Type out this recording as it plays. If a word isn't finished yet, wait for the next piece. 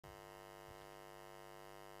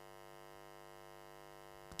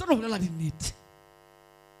tono bolela dinnete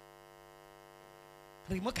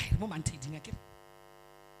re mo kae mo manteding akere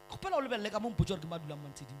gopela o lebelele ka mo mpotsa gore ke madula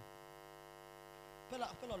manteding pela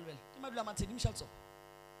o lebele ke madula manteding shaltso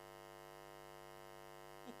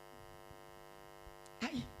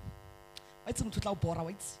ai wa itse motho tla o bora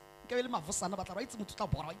wa itse ke be le mavosana batla wa itse motho tla o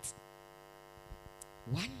bora wa itse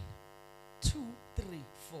 1 2 3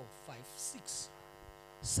 4 5 6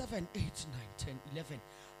 7 8 9 10 11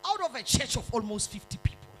 out of a church of almost 50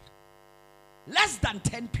 people less than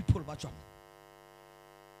 10 people bajwang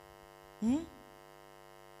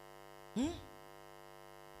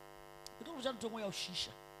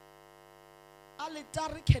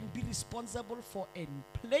Alitari can be responsible for a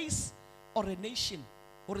place or a nation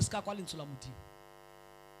or a ska kwa lentswe la modimo.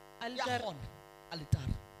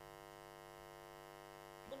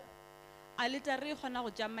 Alitari gona go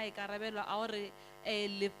jama ikarabelo a gore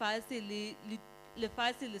lefase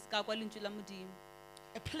le ska kwa lentswe la modimo.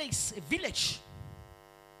 A place, a village.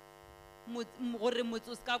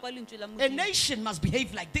 A nation must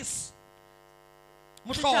behave like this.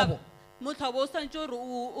 Why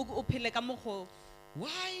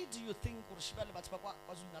do you think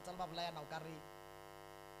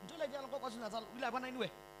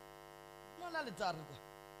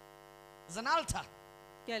there's an altar?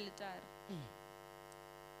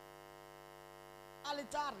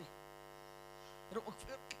 Alitari.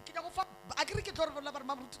 I can't get over the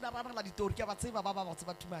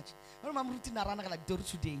too much.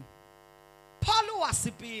 Today. Paulo was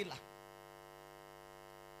Sibila.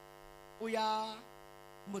 We are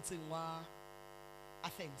Mutzingwa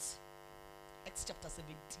Athens. Acts chapter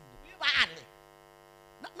 17.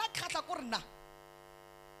 Not Katakorna.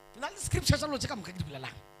 Not the scriptures are come.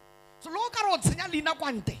 So look at Senyalina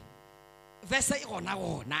Quante. Verse Ona.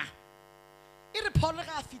 Irrepola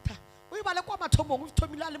Fita. We bala kwa mathomo go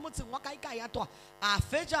thomila le motseng wa kae kae atwa a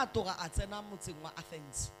feja toga a tsena motseng wa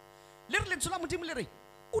Athens le re lentswe la modimo le re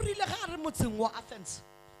o rile ga re motseng wa Athens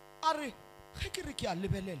a re ge ke re ke a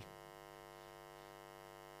lebelela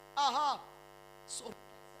so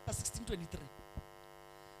 16:23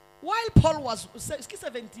 while Paul was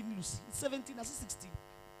 17 Lucy 17 as 16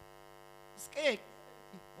 ske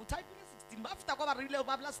o type 16 after kwa ba rile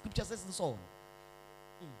ba bla scriptures se so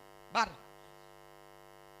bar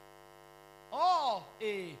oh,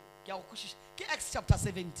 Acts chapter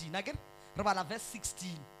 17 again. Rebala verse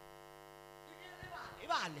 16.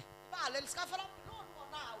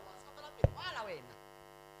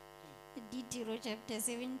 Ditiro chapter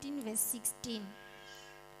 17 verse 16.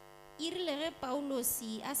 Irile ge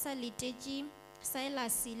Paulosi a sa letetše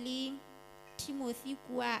Silas le Timothy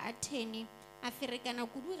kua Athene a ferekana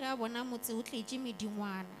kudu ge a bona motse o tletše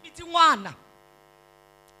medingwana. Medingwana.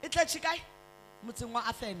 E tletše kae? Motseng wa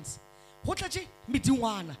Athens. Ho tletše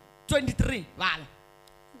medingwana 23 bala.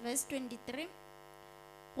 Verse 23.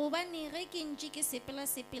 Gobane ge ke ntše ke sepela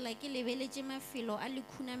ke lebeletše mafelo a le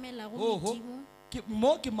khunamela go modimo.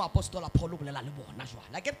 Mo ke mo apostola Paul o bolela le bona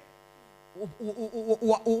jwala ke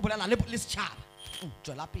o bolela le setšhaba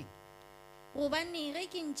tswela pele. Gobane ge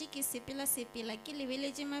ke ntše ke sepela ke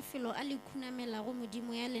lebeletše mafelo a le khunamela go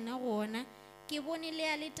modimo ya lena gona ke bone le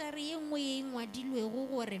alitari ye nngwe ye ngwadilwego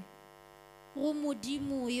gore go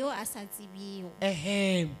modimo yo a sa tsebego.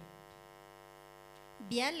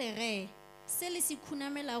 Bjale ge se le se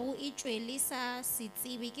khunamelago e tšwele sa se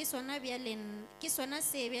tsebe ke sona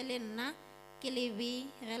se bjale nna ke lebe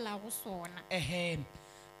ge la go sona.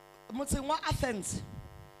 Motseng wa Athens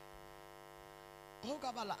go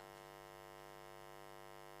ka bala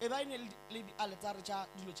e ba ine le di altare tša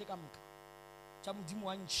dilo tše ka moka tša modimo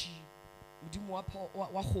wa ntši modimo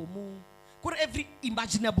wa kgomo kore every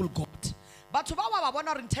imaginable god. Batho ba ba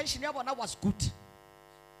bona gore intention ya bona was good.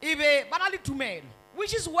 Ibe ba na le tumelo,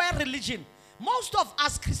 which is where religion, most of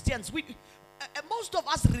us Christians, most of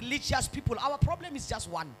us religious people, our problem is just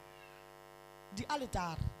one. The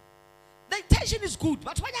altar. The intention is good,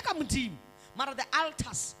 but when you come to him, mara the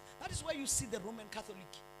altars, that is where you see the Roman Catholic.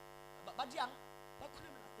 But young,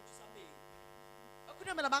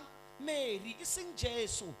 Mary isn't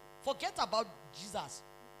Jesus. Forget about Jesus.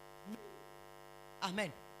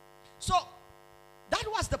 Amen. So that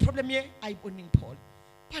was the problem here. I own Paul.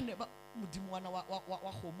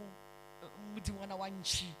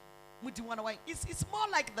 It's more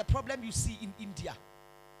like the problem you see in India.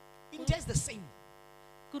 India is the same.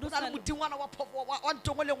 I'm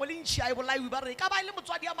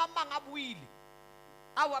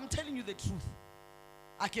telling you the truth.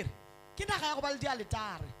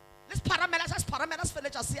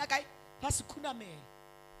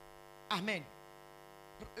 Amen.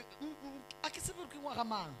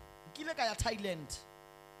 Thailand.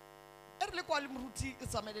 le kwa le moruti e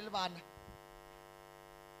tsamele le bana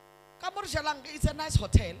ka mo re jelang it's a nice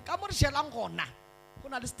hotel ka mo re jelang gona go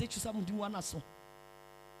na le statue sa modimo wa naso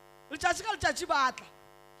le tšatši ka letšatši batla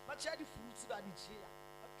ba tšea di-fruits ba di tšea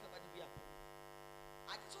ba fitlha ba di beya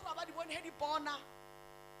a ke tsore ba di bone he di pona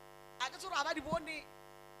a ke tsore ba di bone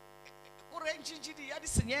gore ntšintši ya di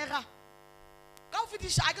senyega ka go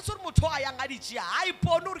fetiša a ke tsore motho a yang a di tšea a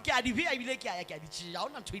ipone gore ke a di beya ebile ke a ya ke a di tšea ga o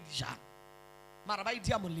na ntho e di jang mara ba e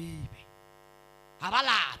dia molebe ga ba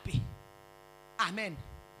lape amen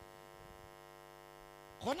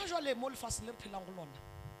gona jwale mo lefatsheng le re phelang go lona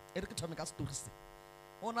e re ke thome ka story se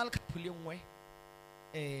go na le couple e nngwe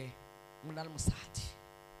monna le mosadi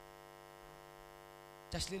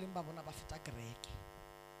tšatši le leng ba bona ba feta kereke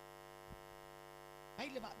ba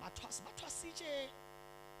ile ba thwasitše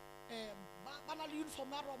ba na le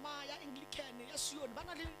uniform ya roma ya anglican ya sione ba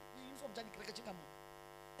na le uniform tša dikereke tše ka mo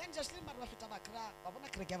then tšatši le leng ba re ba feta ba kry-a ba bona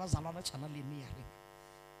kereke ya bazalwana tšhana le ene ya rena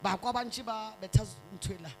ba kwa bantši ba betha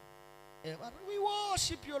ntho ela we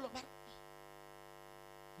worship you Lord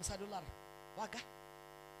mosadi o la re wa ka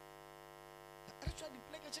re tšwa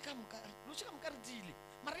dipoleke tše ka moka lo tše ka moka re dile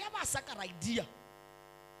mara ya ba sa ka ra idea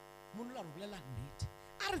mono la re bolela nnete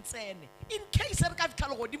a re tsene in case re ka fitlha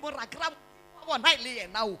legodimo ra kry-a wa bona e le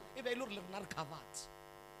yena o e be e le gore le rena re covered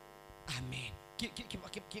amen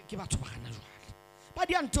ke batho ba gana jwale ba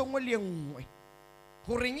dia ntho nngwe le nngwe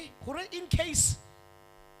goreng gore in case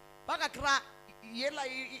ba ka kry-a yela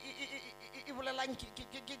e bolelang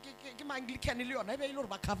ke ma-anglican le yona e be e le gore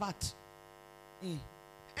ba covered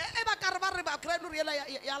e ba kare ba re ba kry-a e le gore yela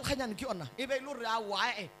ya alganyane ke yona e be e le gore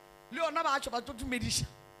awae le yona ba tšho ba tlo dumediša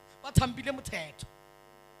ba thampile mothetho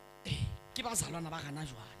ke bazalwana ba gana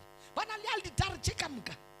jwale ba na le altare tše ka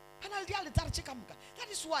moka ba na le dialtare tše ka moka that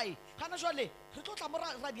is why gana jwale re tlo tla mo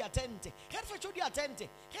ra di-attente ge re fetšo di-attente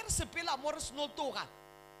ge re sepela mo re seno toga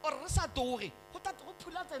or re sa toge go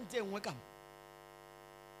phula tente e nngwe ka mo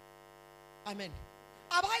amen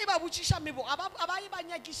a ba e ba botšiša mebo a ba e ba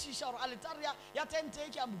nyakišiša gore altare ya tente e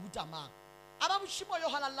ke ya mohuta mang a ba botšiše mo yo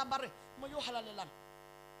halalelang ba re mo yo halalelang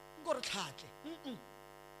nko re tlhatle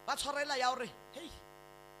ba tshwarela ya gore hei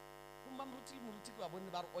bomma moruti le moruti ba bone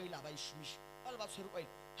ba re oil a ba e šomiša ba le ba tshwere oil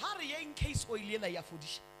ha re ye in case oil ela ya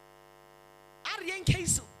fodiša a re ye in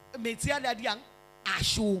case metsi a le a diang a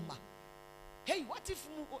šoma hey what if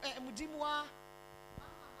modimo wa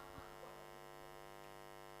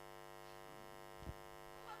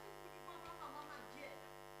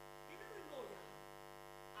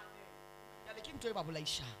ke ntho e ba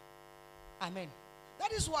bolaišang amen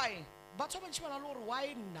that is why batho ba bantši ba na le gore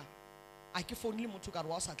why nna a ke founile motho ka re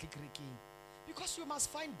wa o sa tle kerekeng because you must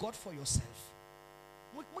find God for yourself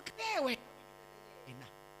mo kreye wena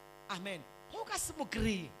amen go ka se mo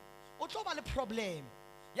kreye o tlo ba le problem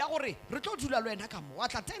ya gore re tlo dula le wena ka mo wa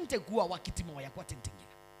tla tente kua wa kitima wa ya kwa tenteng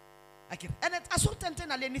ena akere and a so tente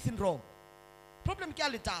na le anything wrong problem ke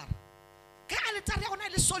altare ka altare ya gona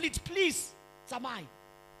ile solid please tsamaya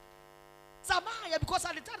because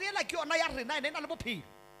altare ela ke yona ya rena ena le bophelo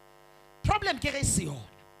problem ke ge se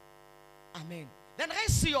yona amen then ge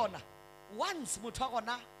se yona once motho wa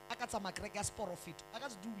gona a ka tsamaya kereke ya sporofito a ka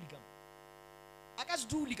se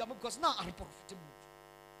duli ka mo because na a re profite motho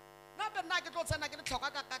na be nna ke tlo tsena ke le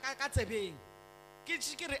tlhoka ka tsebeng ke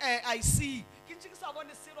ntse ke re I see ke ntse ke sa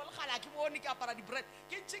bone selo le gala ke bone ke apara di bread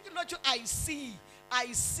ke ntse ke lotso I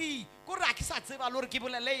see go ra ke sa tseba le gore ke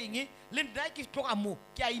bolele eng le nna ke tloga mo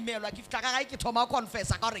ke a imelwa ke fitla ka gae ke thoma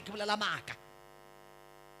confessa ka gore ke bolela maaka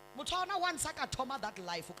motho ona once a ka thoma that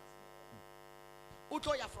life o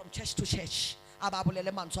tlo ya from church to church a ba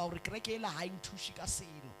bolele mantswe a gore kereke ela ga e nthuši ka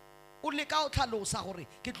selo o leka o tlhalosa gore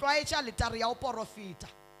ke tlwaetša letare ya o porofeta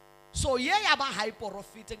so ye ya ba high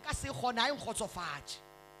profit nka se gone ha nkgotsofatše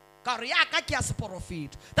ka re ya ka ke ya se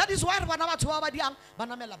profit that is why re bana batho ba ba diang ba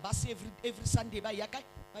namela bus every Sunday ba ya kae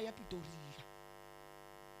ba ya Pretoria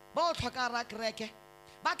ba o tlhoka ra kereke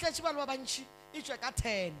ba tletše ba le ba bantši e tšwe ka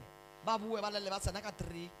 10 ba bue ba lele ba tsena ka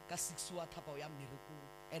 3 ka 6 wa thapa o ya mmerekong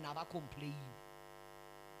and a ba complain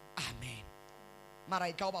amen mara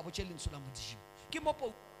e tla o ba botše lentswe la modimo ke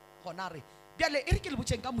mopo gona re bjale e re ke le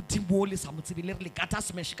botšeng ka modimo o le sa motsebe le re le gata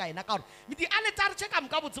smash ka ena ka gore medi a letare tše ka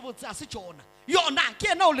moka botsebotse a se tšona yona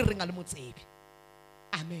ke ena o le reng a le motsebe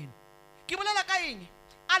amen ke bolela ka eng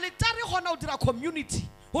a letare gona o dira community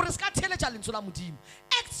gore se ka theletša lentswe la modimo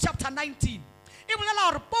Acts chapter 19 e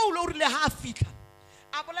bolela gore Paulo o rile ha a fitlha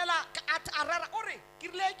a bolela a rera ore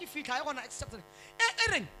ke rile ke fitlha e gona Acts chapter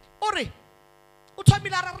e reng ore o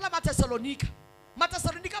thomile a rarela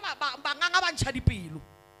Matesalonika ba nganga ba ntšha dipelo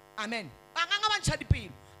amen ba nganga ba ntšha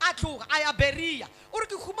dipelo a tloga a ya Berea o re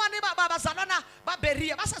ke khumane ba bazalwana ba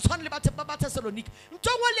Berea ba sa tshwane le ba Thessalonica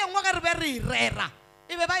ntho ngwe le ngwe ga re be re rera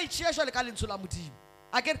e be ba itšhiešwa le ka lentswe la Modimo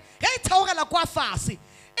a ke ge e theogela kwa fase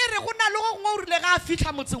e re go na le go ngwe o rile ga a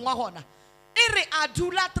fitlha motseng wa gona e re a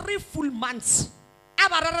dula 3 full months a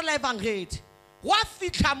ba rerela evangeli go a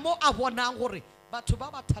fitlha mo a bonang gore batho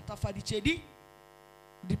ba ba thatafaditše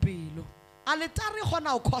dipelo a letare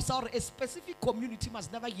gona o causa gore a specific community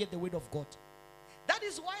must never hear the word of God. That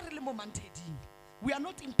is why re le mo Manteding we are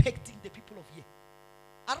not impacting the people of here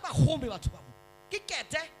a re ba gome batho ba mo ke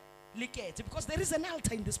kete le kete because there is an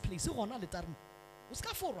altar in this place e gona letare o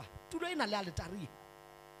ska forwa tulo ena le altare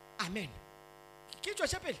amen ke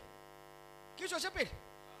tšwa pele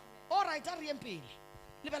all right a re yeng pele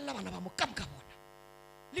lebella bana ba mo ka bona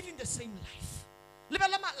living the same life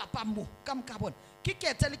lebella malapa mo ka bona ke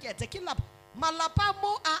kete le kete ke lapa malapa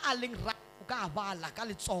mo a leng ra o ka bala ka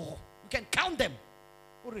letsogo you can count them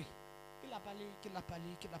ore ke lapa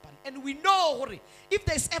le and we know gore if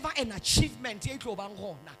there is ever an achievement ye tlo bang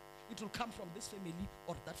gona it will come from this family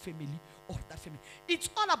or that family or that family. It's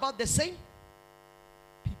all about the same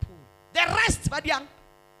people. The rest ba diang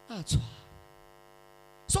a tswa.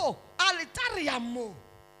 So alitariamo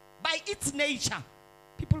by its nature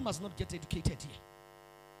people must not get educated here.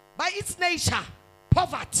 By its nature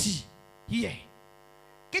poverty here.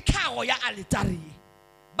 Ke tlhago ya alitari.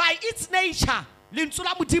 By its nature lentswe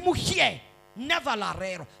la Modimo here never la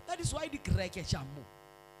rero. That is why the kereke tša mo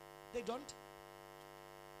they don't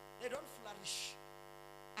flourish.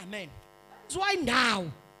 Amen. That's why now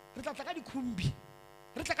re tla tla ka dikhumbi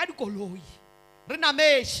re tla ka dikoloi re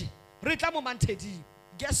nameshe re tla mo Manteding.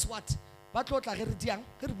 Guess what? Ba tlo tla ge re diang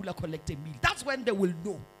ge re bula collect a meal. That's when they will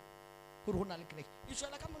know gore go na le kereke e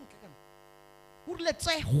tswela ka montle kana o rile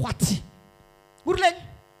tse gwati o rileng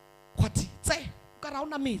gwati tse ka ra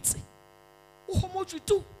ona metse o homotšwe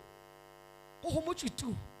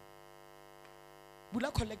tu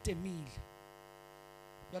bula collect a meal.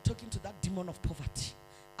 You are talking to that demon of poverty.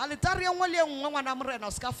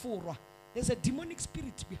 There's a demonic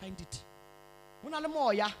spirit behind it. Una le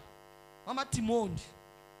moya mama timon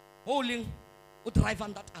holding o drive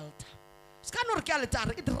on that altar. Scanor ke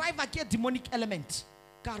altar it drive a demonic element.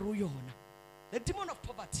 Karu yona. The demon of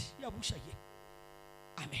poverty. Yabusha ye.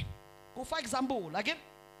 Amen. Go for example, again,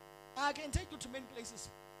 I can take you to many places.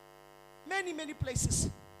 Many places.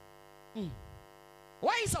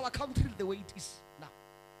 Why is our country the way it is now?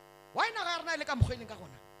 Why not?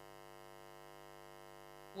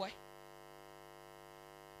 Why?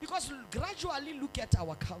 Because gradually look at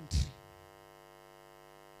our country.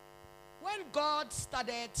 When God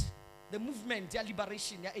started the movement, the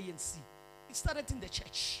liberation, the ANC, it started in the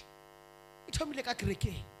church.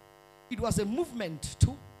 It was a movement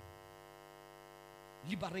to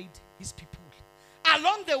liberate his people.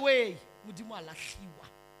 Along the way,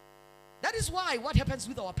 that is why what happens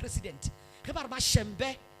with our president?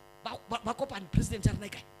 President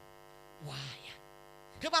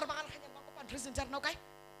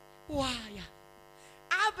why?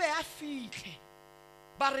 Abe afike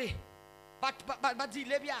bare but di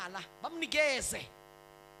lebiala bamnikeze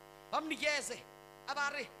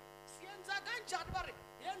abare siyenza kanjani bare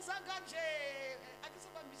yenza kanje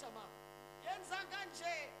akisebambisa ma yenza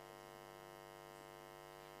kanje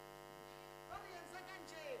bare yenza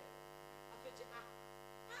kanje afeje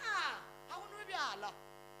hawunobiala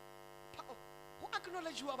who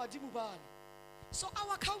acknowledge you abadimu bani. So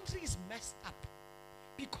our country is messed up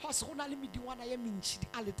because we only midiwana ya minchi di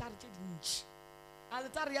altare tse dinchi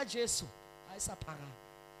altare ya Jesu a isa pagana.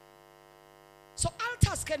 So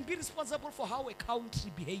altars can be responsible for how a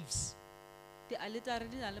country behaves. Di altare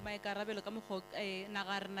di na le maikarabelo ka moggo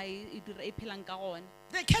naga rena e dira e phelang ka gone.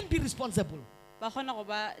 They can be responsible. Ba kgona go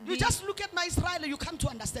ba You just look at my Israel, you come to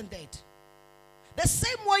understand that. The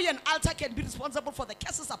same way an altar can be responsible for the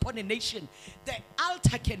curses upon a nation, the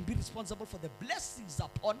altar can be responsible for the blessings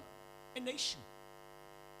upon a nation.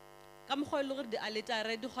 ka moggo e le gore di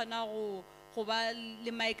altare di kgona go ba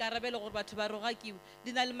le maikarabelo gore batho ba rogakiwe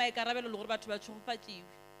di na le maikarabelo le gore batho ba tshogofatsiwe.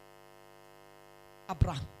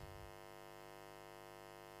 Abraham,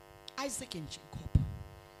 Isaac and Jacob,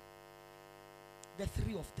 the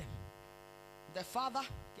three of them, the father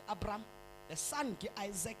Abraham, the son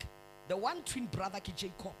Isaac, the one twin brother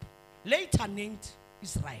Jacob, later named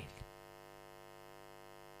Israel.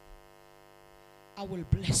 I will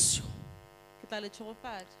bless you. Ke tla le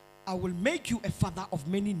tshogofatsa. I will make you a father of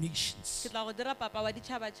many nations. Ke tla go dira papa wa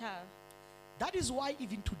ditšhabatšhaba. That is why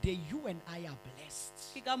even today you and I are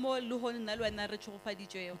blessed. Ke ka mo le gone nna le wena re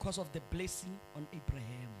tshogofaditsweng Because of the blessing on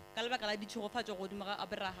Abraham. ka lebaka la ditšhogofatso godimo ga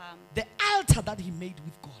Abraham. The altar that he made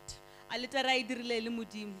with God. aletara e dirile le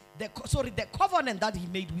modimo the covenant that he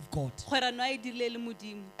made with God. kgwerano a e dirile le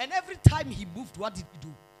modimo And every time he moved, what did he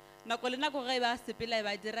do? nako le nako ge e ba sepela e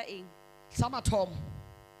ba dira eng Sama Tom.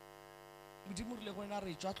 Modimo re le go ena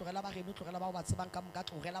re tswa tlogela ba geno tlogela ba o ba tsebang ka moka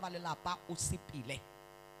tlogela ba lelapa o sepele.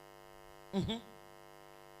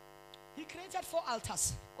 He created 4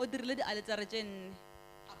 altars. o dirile dialetara tše nne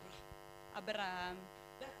abraham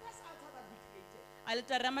The first altar that he created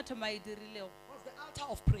aletara ya mathomo a e dirilego was the altar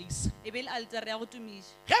of praise. e be e le aletara ya go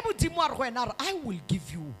tumiša Ge Modimo a re go ena a re, I will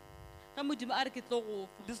give you ge modimo a re ke tlo go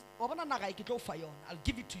fa this. Wa bona naga e ke tlo fa yona. I'll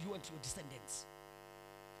give it to you and to your descendants.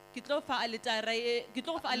 ke tlo fa aletara e ke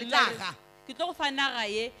tlo go fa Naga. aletara ke tlo go fa naga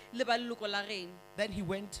ye le ba leloko la geno Then he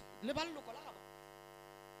went. Le ba leloko la gabo.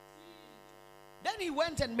 Then he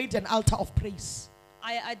went and made an altar of praise.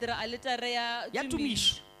 a ya a dira aletara ya Ya tumiša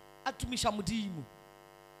tumisha. A tumisha Modimo.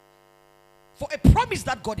 For a promise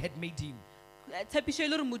that God had made him. tshepišo e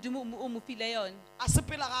le gore modimo o mo file yone A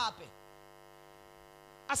sepela gape.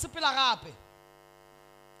 A sepela gape.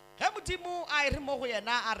 Ge Modimo a re mo go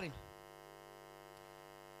yena a re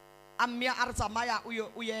a mmea a re tsamaya o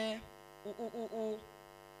ye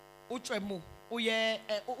o tswe mo o ye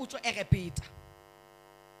o tswe Egepeta.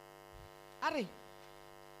 A re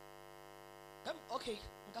okay,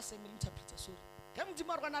 nka se me interpreter sorry. Ge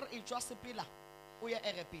Modimo a re gona re e tswa sepela o ye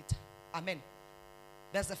Egepeta. Amen.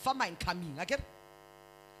 There's a famine coming. Okay?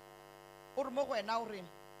 O re mo go wena o re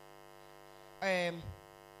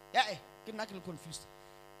ke nna ke le confused.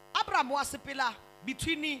 Abraham wa sepela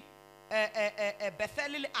between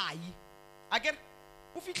Bethel le Ai. Akere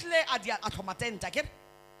o fitlhile a dia a tlhoma tent akere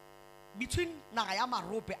between naga ya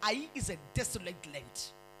marope. Ai is a desolate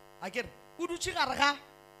land. Akere o dutse gare ga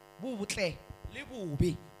botle le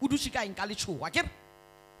bobe o dutse ka eng ka letshogo akere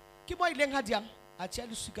ke mo ileng ga diang a tšea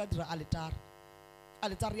leswika dira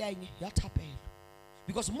aletara ya eng ya thapelo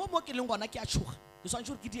because mo ke leng gona ke a tshoga ke swantse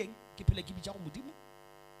gore ke dieng ke phele ke bitša go Modimo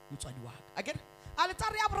motswadi wa ka akere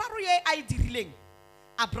aletara ya boraro ye a e dirileng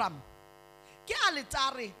Abraham ke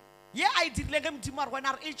aletare ye a e dirileng ge Modimo a re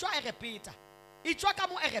wena re e tswa Egepeta e tswa ka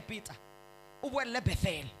mo Egepeta o boelele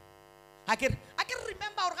Bethel akere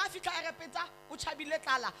remember gore ga fitla Egepeta o tšhabile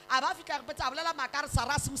tlala a ba fitla Egepeta a bolela maaka re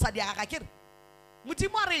Sara se mosadi ya gagwe akere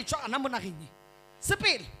Modimo a re e tswa ana mo nageng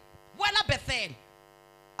sepele boela Bethel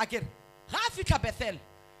akere ga a fitla Bethel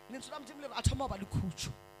lentswe la Modimo le re a thoma ba le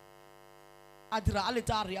khutšo a dira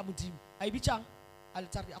aletare ya Modimo a e bitsang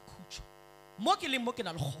aletare ya khutšo mo ke leng mo ke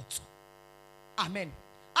na le kgotso amen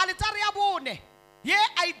aletare ya bone ye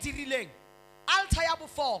a e dirileng altar ya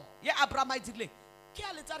bo4 ye Abraham a e dirileng ke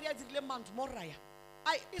aletare ya dirileng Mount Moriah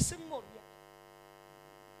e seng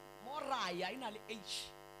Moriah ina le H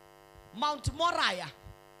Mount Moriah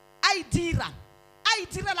a e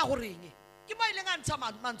direla goreng ke mo ileng a ntsha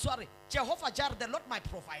mantswe a re Jehovah Jireh the Lord my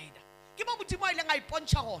provider ke mo Modimo a ileng a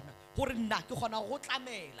ipontšha gona gore nna ke gona go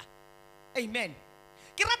tlamela amen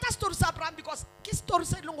ke rata story sa Abraham because ke story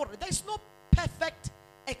se leng gore there is no perfect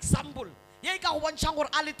example ye ka go bontšhang gore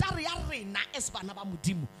aletare ya rena as bana ba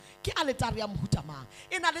Modimo ke aletare ya mohuta mang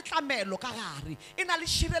e na le tlamelo ka gare e na le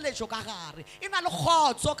šireletšo ka gare e na le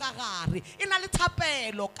kgotso ka gare e na le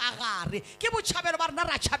thapelo ka gare ke botšhabelo ba rena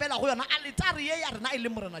ra tšhabela go yona aletare ye ya rena e le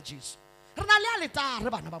morena Jesu re na le aletare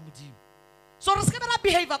bana ba Modimo so re se ke be ra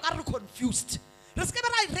behavior ka re confused re se ke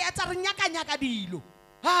be re etsa re nyaka dilo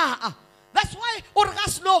that's why o re ga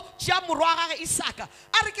seno tšea morwa wa gage Isaka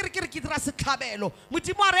a re ke dira setlhabelo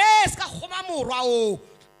Modimo a re se ka kgoma morwa o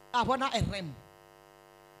a bona a ram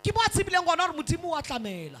ke mo a tsebileng gona gore Modimo wa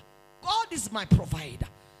tlamela God is my provider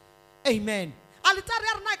amen aletare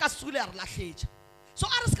ya rena e ka sule ya re latlhetša so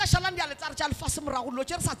a re se ka šalang dialetare tša lefase morago lo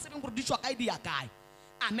tše re sa tsebeng gore di tswa kae di ya kae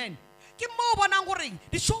amen ke mo bonang goreng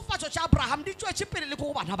ditšhofatšo tša Abraham di tšwetše pele le ko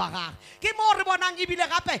go bana ba gage ke mo re bonang ebile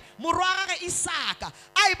gape morwa wa gage Isaka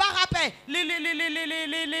a e ba gape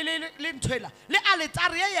le nthwela le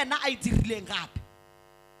aletare ye yena a e dirileng gape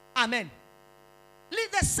amen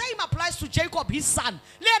the same applies to Jacob his son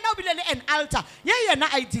le yena o bile le an altar ye yena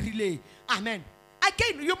a e dirileng amen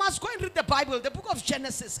again you must go and read the Bible the book of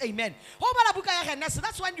Genesis amen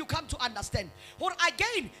that's when you come to understand or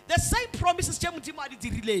again the same promises tše Modimo a di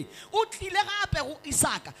dirileng o tlile gape go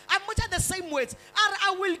Isaka a mmotša the same words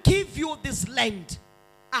I will give you this land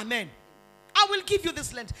amen I will give you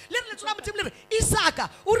this land le lentswe la Modimo le re Isaka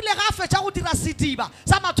o rile ga fetša go dira sediba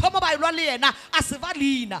sa mathomo ba ilwa le yena a se ba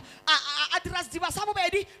leina a dira sediba sa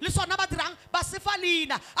bobedi le sona ba dirang ba se fa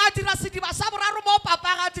leina a dira sediba sa boraro mo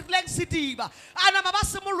papa ga dirileng sediba a nama ba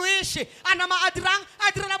se molweshe a nama a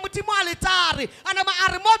direla Modimo aletare a nama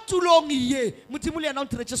a re mo tulong ye Modimo le yena o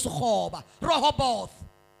ntiretše sekgoba Rehoboth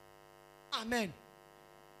amen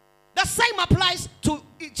The same applies to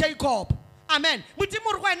Jacob. Amen.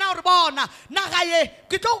 Modimo re go wena re bona naga ye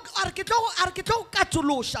ke tlo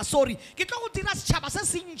katolosha, sorry, ke tlo go dira setšhaba se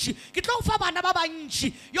se ntši, ke tlo go fa bana ba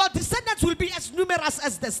bantši. Your descendants will be as numerous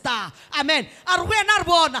as the star. Amen. A re go wena re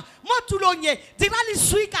bona mo tulong ye dira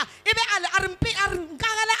leswika e be a re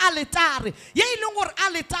nkagele aletare ye e leng gore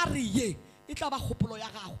aletare ye e tla ba kgopolo ya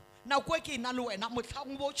gago nako e ke ena le wena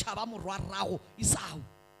motlhang bo tšhaba morwa rrago Esau.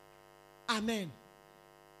 Amen.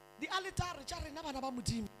 Di aletare tša rena bana ba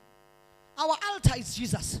modimo. Our altar is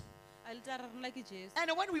Jesus. Altar rena ke Jesu.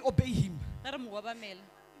 And when we obey him, Ge re mo obamela,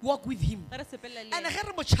 walk with him, ge re sepela le and ena, ge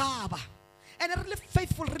re mo tšhaba, and really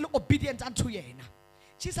faithful, really obedient unto yena,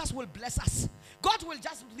 Jesus will bless us. God will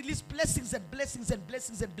just release blessings and blessings and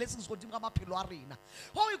blessings and blessings godimo ga maphelo a rena.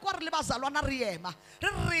 Ho e kwa re le bazalwana re ema re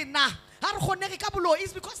rena ha re kgonege ka bolo.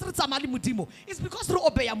 It's because re tsamaya le modimo, it's because re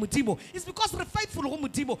obeya modimo, it's because re faithful go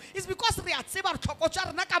modimo, it's because re a tseba re tlhoko tša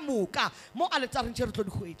rena ka moka mo aletareng tše re tlo di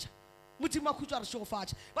hwetša. Modimo a khutšwa re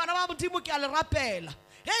šogofatša bana ba modimo. Ke a le rapela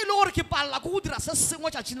ge e le gore ke palela ko go dira se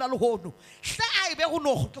sengwe tšatšing la lehono, hle a e be go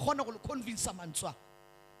nogo ke kgone go le convince mantswa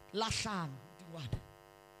lahlang dingwana.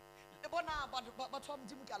 Le bona batho ba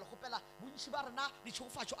modimo ke a le gopela bontši ba rena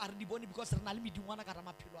ditšhogofatšo a re di bone because re na le medingwana ka ra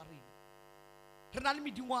maphelo a rena, re na le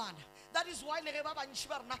medingwana. That is why le ge ba bantši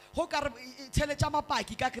ba rena go ka re theletša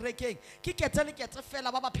mapaki ka kerekeng ke ketse le ketse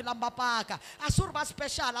fela ba ba phelang ba paka. A se gore ba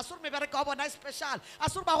special, a se gore mebereko wa bona e special, a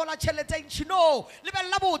se gore ba gola tšhelete e ntšhi. No,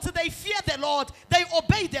 lebelela botse, they fear the Lord, they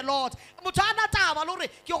obey the Lord. Motho a na taba le gore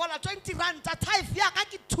ke gola 20 ranta, tithe ya ka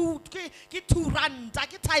ke 2 ranta,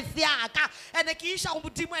 ke tithe ya ka, ene ke iša go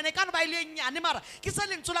modimo, ene ka no ba ile nnyane mara ke se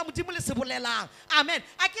lentswe la modimo le se bolelang. Amen.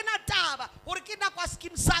 A ke na taba gore ke nako a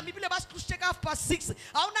skim sam ebile ba se tlositše ka 6:30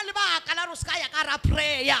 ga o na le baka la re o se ka ya ka ra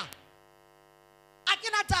prayer. A ke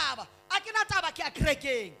na taba ke a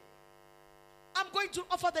kerekeng. I'm going to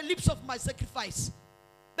offer the lips of my sacrifice,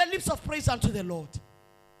 the lips of praise unto the Lord.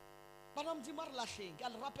 Bana modimo re lahleng, ke a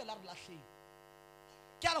le rapela re lahleng,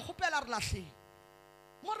 ke a le gopela re lahleng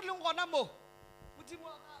mo re leng gona mo modimo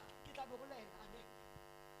ke tla be go lena. Amen.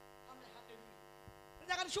 Amen. Hallelujah. Re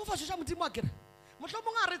nyaka ditšhogofatšo tša modimo a kere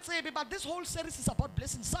mohlomong a re tsebe, but this whole series is about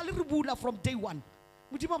blessings. Sa le re bula from day one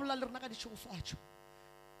modimo a bolela le rena ka ditšhogofatšo.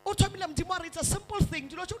 O thomile modimo a re it's a simple thing.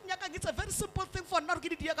 Dilo tšeo di nyakang, it's a very simple thing for nna re ke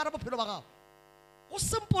di dia ka ra bophelo ba gago. Go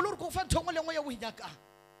simple gore ko fa ntho engwe le engwe ye o e nyakang.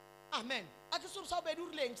 Amen. A ke sore sa o bedi o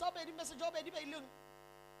rileng, sa o bedi message o bedi beileng.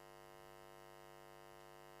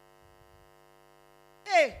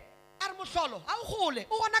 A re mohlolo a o gole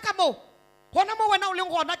o gona ka mo gona mo wena o leng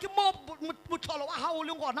gona ke mo mohlolo wa hao o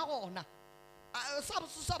leng gona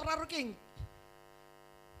sa boraro ke eng?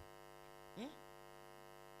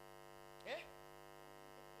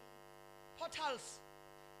 Portals.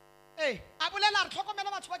 A bolela re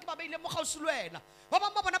tlhokomela batho ba ke ba beile mo gausi le wena. Ba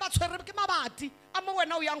bangwe ba bona ba tshwere ke mabati a mo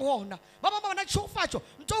wena o yang gona. Ba bangwe ba bona tšhogofatšo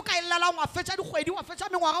ntse o ka e llela wa fetša dikgwedi wa fetša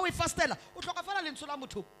mengwaga o e fastela o tlhoka fela lentswe la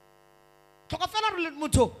motho, tlhoka fela re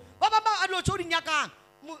motho. Ba bangwe ba dilo tšeo di nyakang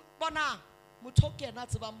bonang motho ke ena a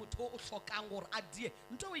tsebang motho o hlokang gore a die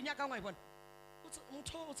ntho o e nyakang wa e bona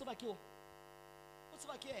motho o tseba ke o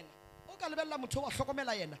tseba ke ena o ka lebelela motho wa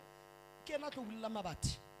hlokomela yena ke ena tlo bulela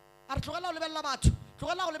mabati. A re tlogela go lebelela batho,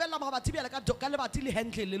 tlogela go lebelela mabati bjale ka lebati le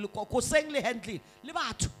handle le koseng le handle le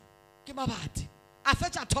batho ke mabati. A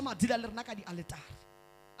fetša thoma dila le rena ka di aletare,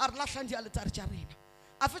 a re lahlang di aletare tša rena.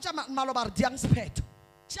 A fetša maloba re diang sephetho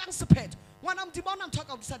ngwana modimo ona ntho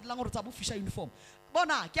ka o disa dilang gore tsa bo fisha uniform.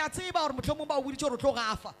 Bona ke a tseba gore mohlomong ba o boditše gore o tlo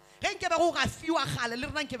gafa ge nke be go gafiwa gale le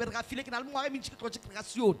rena nke be re gafile ke na le mengwaga e mentši ke tlotše ke re ga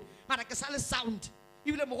sione mara ke sa le sound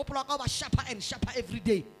ebile mogopolo wa ka o ba sharper and sharper every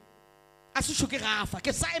day. A se šoke gafa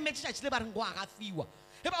ke sa emetse tšatši le ba reng go a gafiwa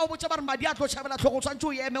e ba o botša ba re madi a tlo tšhabela tlhogong o tshwantse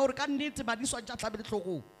o eme gore ka nnete madi swantše a tlhabele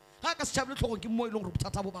tlhogong ga ka se tšhabele tlhogong ke mo e leng gore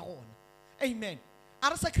bothata bo ba gona. Amen. A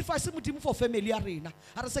re sacrifice modimo for family ya rena,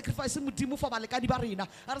 a re sacrifice modimo for balekani ba rena,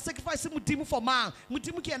 a re sacrifice modimo for mang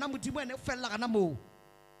modimo ke yena modimo ene o felela gana moo.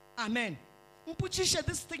 Amen. Mpotšiše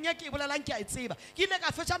this thing ya ke e bolelang ke a e tseba ke ile ka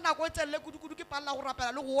fetša nako e tselele kudu ke palela go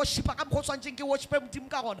rapela le go worshipa ka mokgwa o tshwantseng ke worshipe modimo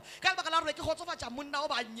ka gona ka lebaka la gore ke kgotsofatša monna o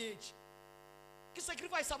ba nyetše ke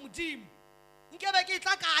sacrifice modimo. Nkebe ke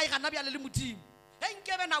tla kae gana bjale le modimo ge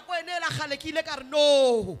nkebe nako ene e la gale ke ile ka re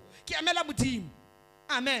no ke emela modimo.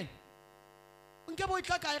 Amen. Nkebe o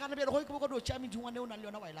tla kae gana bjale go ke bo ka dio tšea medingwane o nang le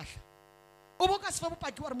yona wa e lahla o bo ka se fe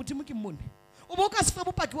bopaki wa re modimo ke mmone, o bo ka se fe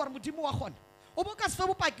bopaki wa re modimo wa gona, o bo ka se fe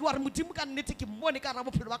bopaki wa re modimo ka nnete ke mmone ka ra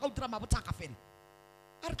bophelo ba ka o dira mabotaka fela.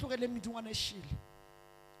 A re tlogele medingwana e šele,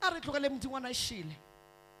 a re tlogele medingwana e šele.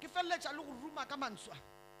 Ke feleletša le go ruma ka mantswa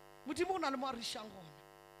modimo o na le mo a rišang gona,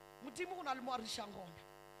 modimo o na le mo a rišang gona.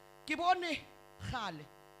 Ke bone gale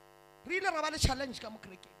re ile ra ba le challenge ka mo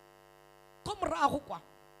kerekeng go morago kwa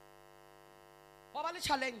wa ba le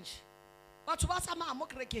challenge batho ba tsamaya mo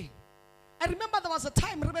kerekeng. I remember there was a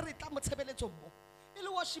time re be re tla mo tshebeletso mo e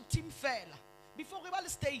le worship team fela before we ba le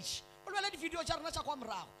stage o le di video tsa rena tsa kwa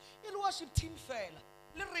morago e le worship team fela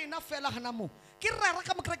le rena fela hana mo ke re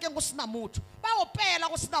ka mo kerekeng go sena motho ba opela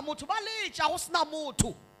go sena motho ba letša go sena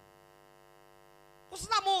motho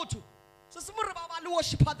se se mo re ba le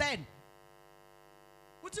worshiper then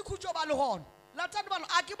utsi khutjo ba le hona la tsa ba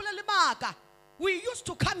a ke bolele maka. We used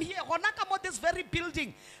to come here gona ka mo this very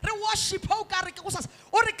building re worship o ka re ke go sa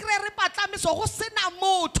o re kre re patlame so go sena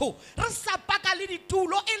motho re sa paka le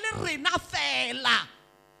ditulo e le rena fela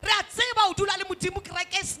re a tseba o dula le modimo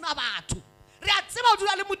kereke sena batho re a tseba o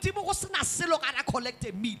dula le modimo go sena selo ka ra collect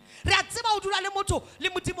a meal re a tseba o dula le motho le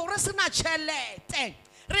modimo re sena tšhelete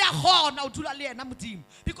re a gona o dula le yena modimo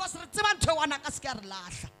because re tseba ntho wana ka se ka re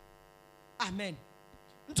lahla. Amen.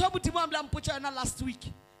 Ntho modimo a mbla mpotsa yena last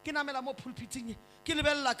week ke namela mo pulpiting ke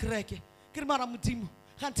lebella kereke ke re mara modimo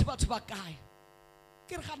ga ntse batho ba kae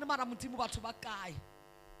ke re ga ne mara modimo batho ba kae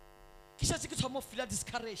ke setse ke tsoma feel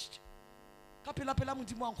discouraged ka pela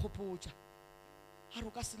modimo a nkgopotsa a ro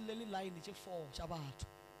ka se le line tse 4 tsa batho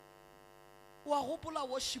wa gopola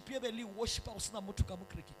worship ye be le worship go sena motho ka mo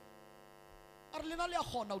kereke a re lena le ya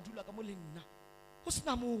gona o dula ka mo lenna go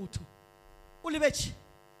sena motho o lebetse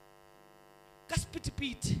ka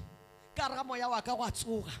spitipiti ka re ga moya wa ka go a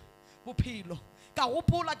tsoga bophelo ka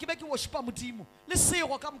gopola ke be ke worshipa modimo le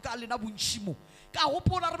sego ka moka lena bontšhimo ka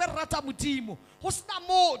gopola re be re rata modimo go sena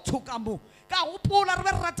motho ka mo ka gopola re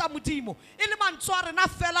be re rata modimo e le mantswe a rena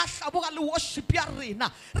fela hlaboga le worship ya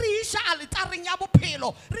rena re iša aletareng ya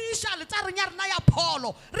bophelo re iša aletareng ya rena ya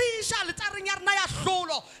pholo re iša aletareng ya rena ya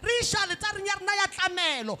hlolo re iša aletareng ya rena ya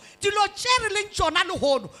tlamelo dilo tše re leng tšona le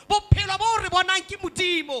gono bophelo bo re bonang ke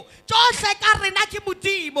modimo tšohle ka rena ke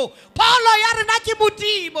modimo pholo ya rena ke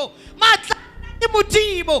modimo matla ke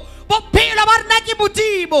modimo bophelo ba rena ke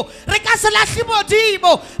modimo re ka se lahle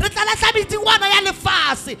modimo re tla lahla metingwana ya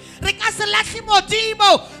lefase re ka se lahle modimo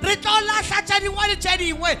re tlo lahla tša dingwe le tše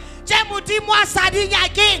dingwe tše modimo a sa di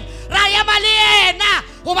nyakeng ra ema le yena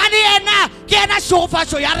gobane yena ke yena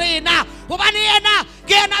šogofatšo ya rena gobane yena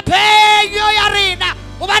ke yena phenyo ya rena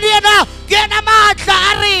gobane yena ke yena maatla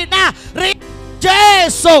a rena re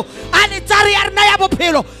Jesu alitari ya rena ya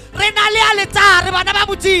bophelo re na le alitari bana ba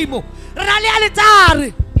modimo. We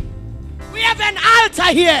have an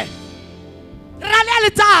altar here. Rale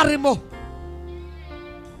alitari mo.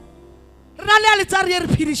 Rale alitari yer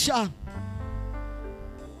pirisha.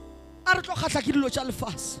 Arutlo khatla ki dilo tša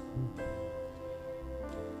lefase.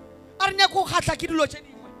 Arnya ko khatla ki dilo tše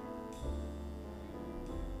dingwe.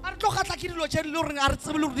 Arutlo khatla ki dilo tše lo reng a re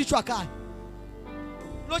tsebe le di tšwa kae.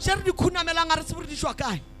 Lo tše re di khunamelang a re tsebe di tšwa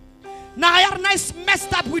kae. Naga ya rena is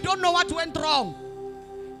messed up. We don't know what went wrong.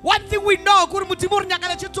 One thing we know, mara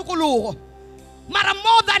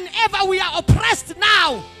more than ever we are oppressed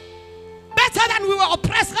now. Better than we were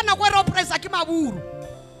oppressed.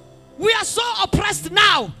 We are so oppressed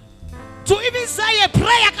now. To even say a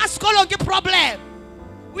prayer can problem.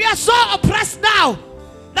 We are so oppressed now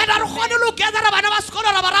that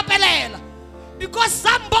because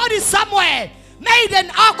somebody somewhere made an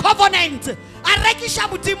covenant. In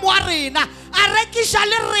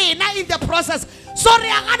the process. Sorry,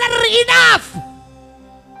 enough.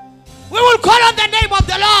 We will call on the name of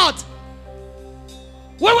the Lord.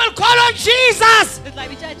 We will call on Jesus,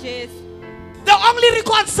 the only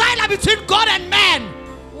reconciler between God and man.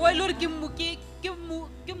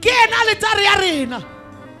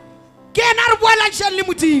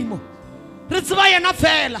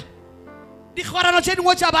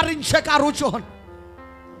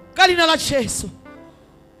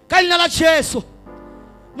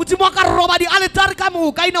 Mutimo ka roba di altar ka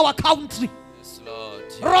moka in our country.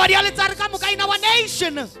 Roba di altar ka moka in our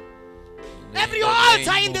nation. Every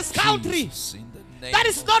altar in this country that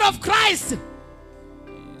is not of Christ.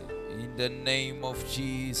 In the name of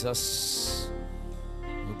Jesus.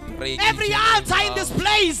 Every altar in this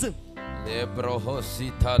place.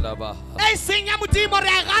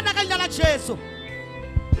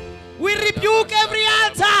 We rebuke every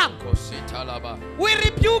altar. We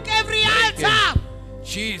rebuke every altar.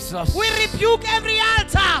 Jesus. We rebuke every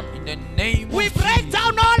altar. In the name we of break Jesus.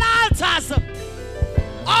 down all altars.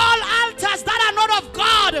 All altars that are not of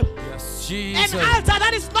God. Yes, Jesus. An altar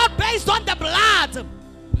that is not based on the blood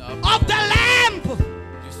of the Lamb.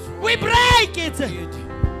 We break it.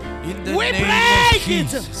 In the We name break of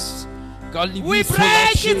Jesus. We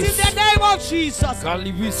break it in the name of Jesus. The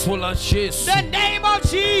name of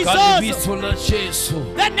Jesus.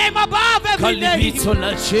 The name above every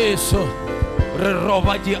name. Re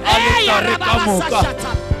roba di altar ka moka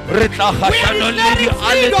We are declaring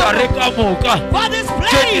freedom for this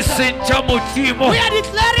place. We are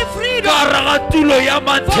declaring freedom for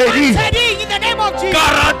Mantedi in the name of Jesus.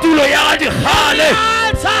 Every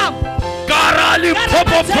altar,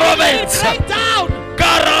 Province, break down.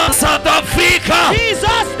 South Africa,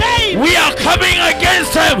 Jesus' name. we are coming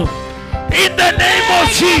against them in the name of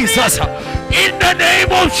Jesus. In the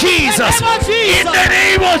name of Jesus. In the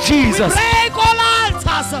name of Jesus. We break all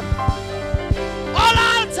altars. All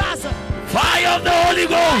altars. Fire of the Holy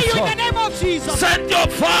Ghost. You in the name of Jesus. Send your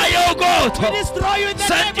fire, oh God. We destroy you in the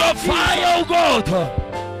Send name your of fire, oh God.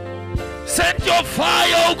 Send your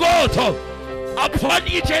fire, oh God, upon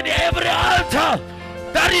each and every altar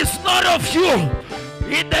that is not of you.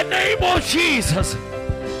 In the name of Jesus.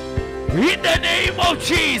 In the name of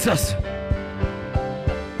Jesus.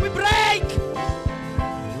 We break.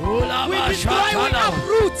 We destroy, we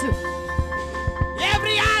uproot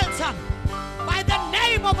every altar by the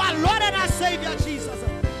name of our Lord and our Savior Jesus.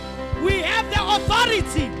 We have the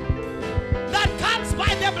authority that comes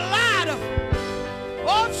by the blood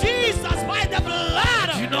of Jesus, by the blood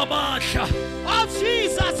of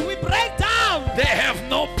Jesus. We break down. They have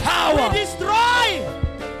no power. We destroy.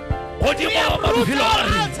 We uproot all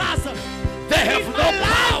altars. They have in no my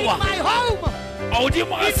life, power. in my home, in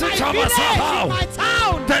my village, in my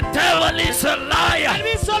town. The devil is a liar. And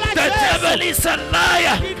we so like The this. devil is a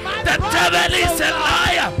liar. The devil is a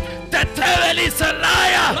liar. The devil is a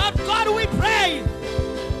liar. Lord God, we pray.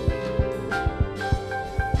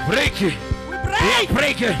 Break it. We We are break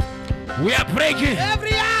breaking. We are breaking.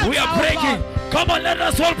 every altar. We are oh breaking. God. Come on, let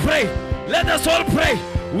us all pray. Let us all pray.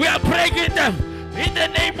 We are breaking them in the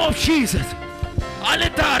name of Jesus.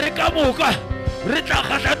 Alitare kamuka. Rita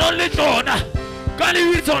khatano le tsona. Ka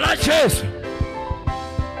lebitso la Jesu.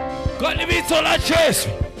 Ka lebitso la Jesu.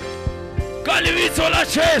 Ka lebitso la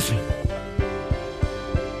Jesu.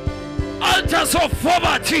 Altars of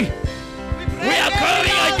poverty. We break are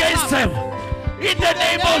every coming altar. against them in the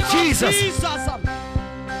name of Jesus.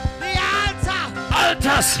 The altar.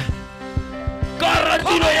 Altars.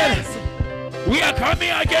 Garantilo yena. Covenants. We are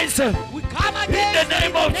coming against them We come in against the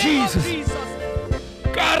name it of Jesus.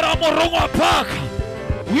 Karamorongwa Park.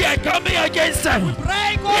 We are coming against them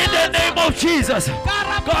Break all in the name of Jesus.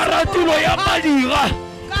 Garantilo ya Madiga.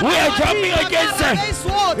 We are coming against them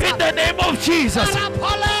in the name of Jesus.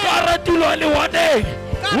 Garantilo Liwane.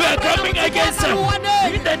 We are coming against them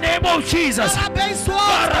in the name of Jesus.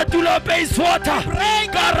 Garantilo base water.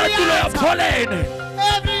 Garantilo ya Pollen.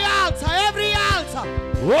 Every altar, every altar.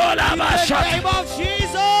 Ola In the Bashata. name of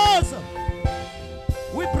Jesus.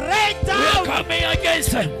 We break We are down. coming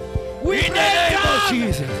against them We in the break name of down.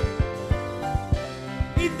 Jesus.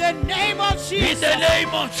 In the name of In Jesus. the name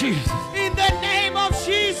of Jesus. In the name of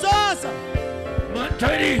Jesus.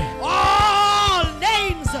 Mantadi. All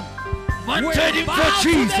names Mantadi will bow for to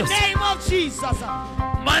the Jesus. name of Jesus.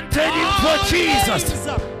 Mantadi All for Jesus. names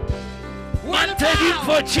will Mantadi bow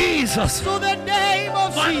for Jesus. to the name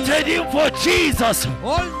of Jesus. Mantadi for Jesus.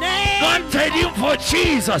 All names Mantadi for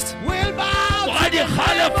Jesus. will bow to Wadi the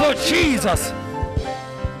Khala name for of Jesus.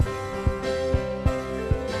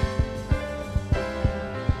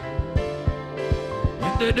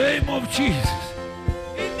 In the name of Jesus.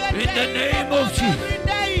 In In the name of Jesus. every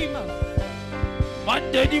name.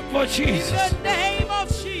 Mantadi for In Jesus. the name of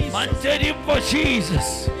Jesus. Mantadi for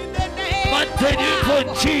Jesus. In the name Mantadi of for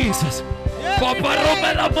Abba. Jesus. Every Papa name.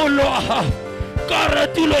 romela moloha.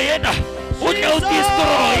 Karatulo yena. Uno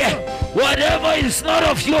destroy whatever is not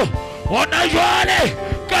of you. Ona jwale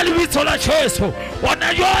kalibitso la Jesu.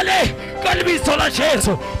 Ona jwale kalibitso la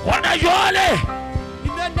Jesu. Ona jwale.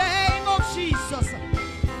 In the name of Jesus.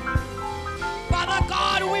 Father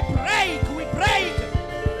God, we break.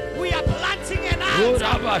 We are planting an altar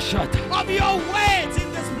Urabashata. of your words in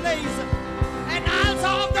this place. An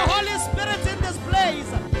altar of the Holy Spirit in this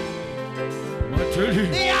place.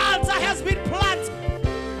 Mantadi. The altar has been planted.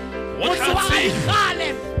 What can say?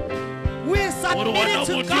 We submit it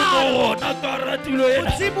to God.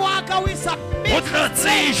 Mudzimu waka, we submit What can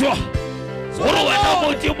say? to the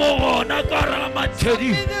Lord. Mantadi.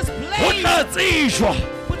 In this What place. can say?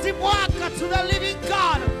 Mudzimu waka to the living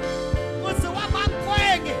God. Mutsi wa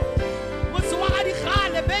Mankwenge. Mutsi wa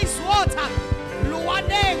Adikgale, base water.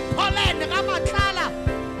 Luwaneng, pollen, Ramatlala.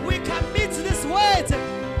 We commit this word,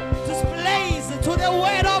 this place, to the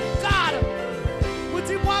word of God.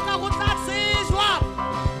 Mudzimu waka go tla tsejwa.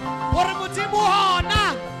 Gore Mudzimu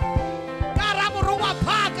hona. Ka ra Morongwa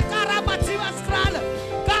Park, ka ra Matsiba Skrala,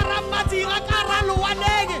 ka ra Madira, ka ra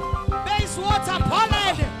Luwaneng, base water,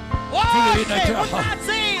 pollen. Oh,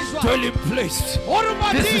 Dwelling place.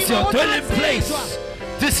 This is your dwelling place.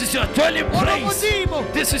 This is your dwelling place.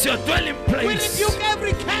 This is your dwelling We place. rebuke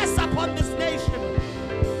every curse upon this nation.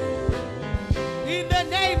 In the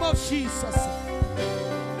name of Jesus.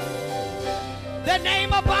 The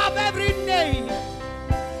name above every name.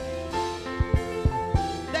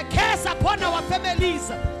 The curse upon our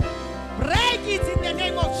families. Break it in the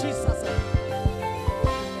name of Jesus.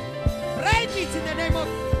 Break it in the name of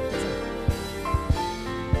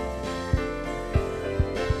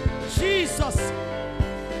Jesus.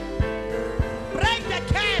 Break the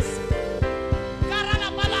curse.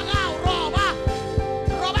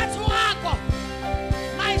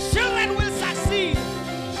 My children will succeed.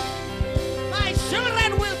 My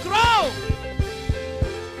children will grow.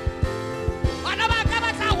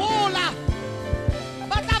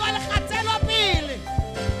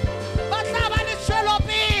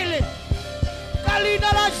 Kalina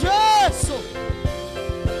la Jesu.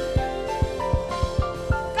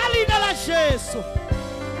 Kalina la Jesu.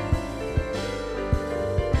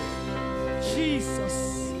 Jesus.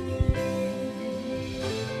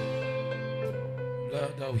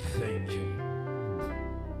 Lord, we thank you.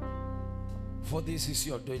 For this is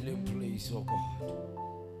your dwelling place, oh God.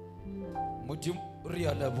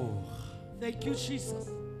 Thank you, Jesus.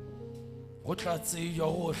 In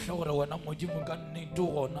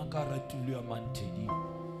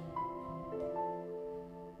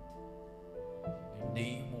the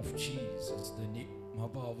name of Jesus, the name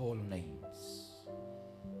above all names.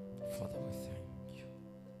 Father, we thank you.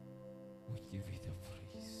 We give you the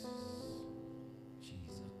praise.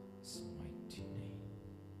 Jesus' mighty name.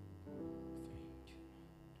 Thank you,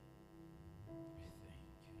 Lord. We thank you, Lord.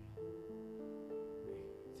 Thank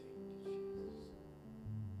you, Jesus.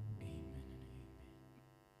 Amen and amen.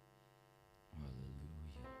 Hallelujah.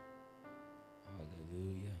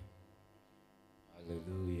 Hallelujah.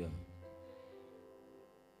 Hallelujah.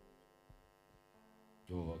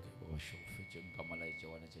 If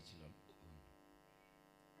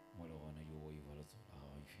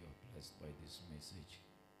you are blessed by this message,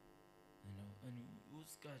 you know, and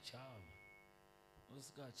uska chava,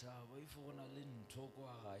 if you wanna learn talk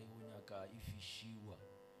ifishiwa,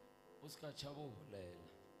 uska chava ulela.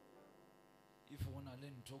 If you wanna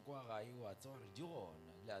learn talk what's or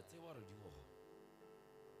diona, let's say what you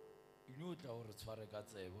you know that or it's for a cat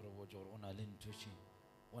say what you're on a learn touching,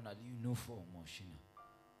 on a uniform machine.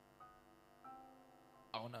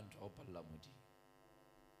 I want to drop a lamudi.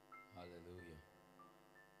 Hallelujah.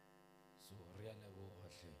 So, really,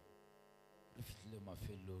 if you let my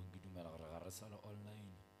fellow give me a rasala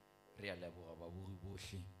online, really, Babu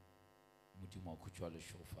Boshi, Mutima Kuchal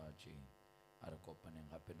Shofa, Arakopan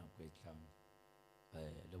and Happen of Great Town.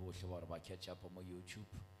 The Boshi war by catch up on my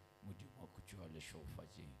YouTube, Mutima Kuchal Shofa,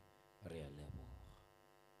 really.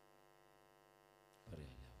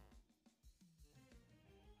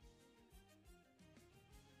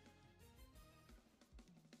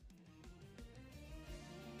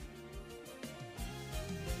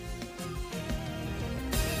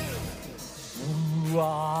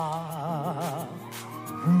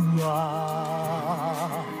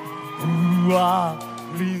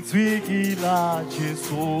 Linzwiki la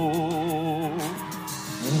Jesu.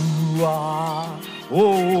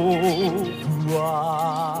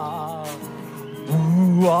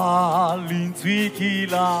 Linzwiki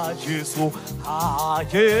la Jesu.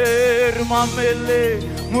 Ayer mamele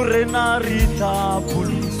murena rita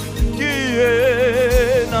pulis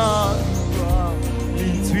kiena.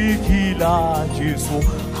 Linzwiki la Jesu.